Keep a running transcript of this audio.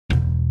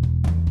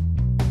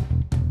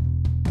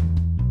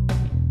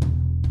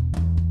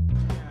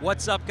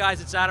What's up,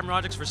 guys? It's Adam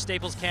Rodrigues for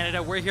Staples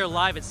Canada. We're here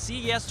live at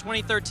CES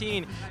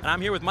 2013, and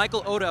I'm here with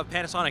Michael Oda of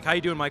Panasonic. How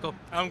you doing, Michael?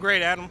 I'm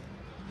great, Adam.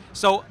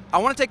 So I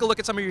want to take a look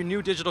at some of your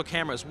new digital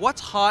cameras.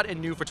 What's hot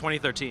and new for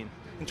 2013?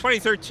 In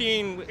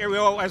 2013,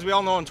 as we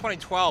all know, in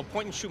 2012,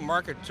 point-and-shoot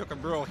market took a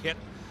real hit.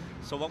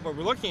 So what we're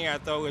looking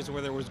at, though, is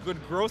where there was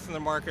good growth in the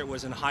market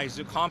was in high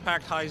zoom,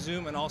 compact high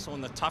zoom, and also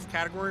in the tough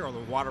category or the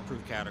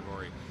waterproof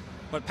category.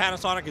 What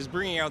Panasonic is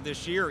bringing out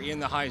this year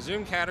in the high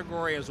zoom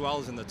category as well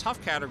as in the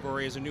tough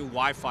category is a new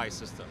Wi-Fi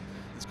system.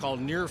 It's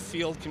called Near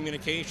Field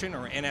Communication,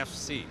 or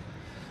NFC.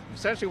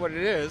 Essentially what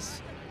it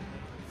is,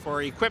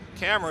 for equipped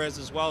cameras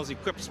as well as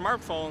equipped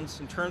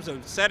smartphones, in terms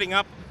of setting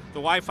up the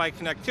Wi-Fi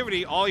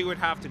connectivity, all you would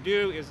have to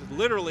do is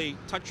literally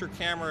touch your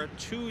camera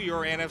to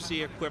your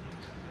NFC-equipped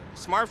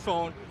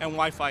smartphone and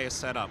Wi-Fi is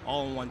set up,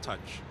 all in one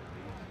touch.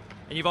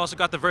 And you've also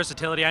got the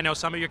versatility. I know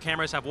some of your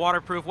cameras have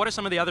waterproof. What are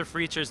some of the other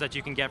features that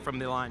you can get from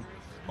the line?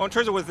 Well, in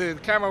terms of what the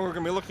camera we're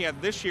going to be looking at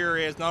this year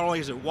is not only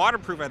is it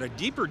waterproof at a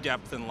deeper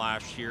depth than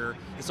last year,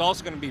 it's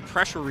also going to be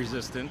pressure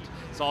resistant.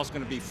 It's also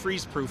going to be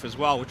freeze proof as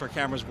well, which our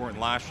cameras weren't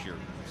last year.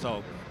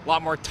 So a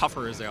lot more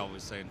tougher, as they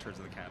always say, in terms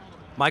of the camera.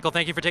 Michael,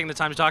 thank you for taking the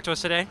time to talk to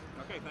us today.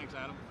 Okay, thanks,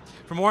 Adam.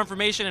 For more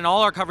information and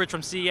all our coverage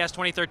from CES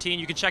 2013,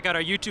 you can check out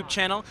our YouTube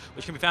channel,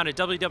 which can be found at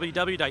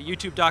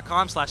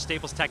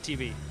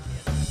www.youtube.com/StaplesTechTV.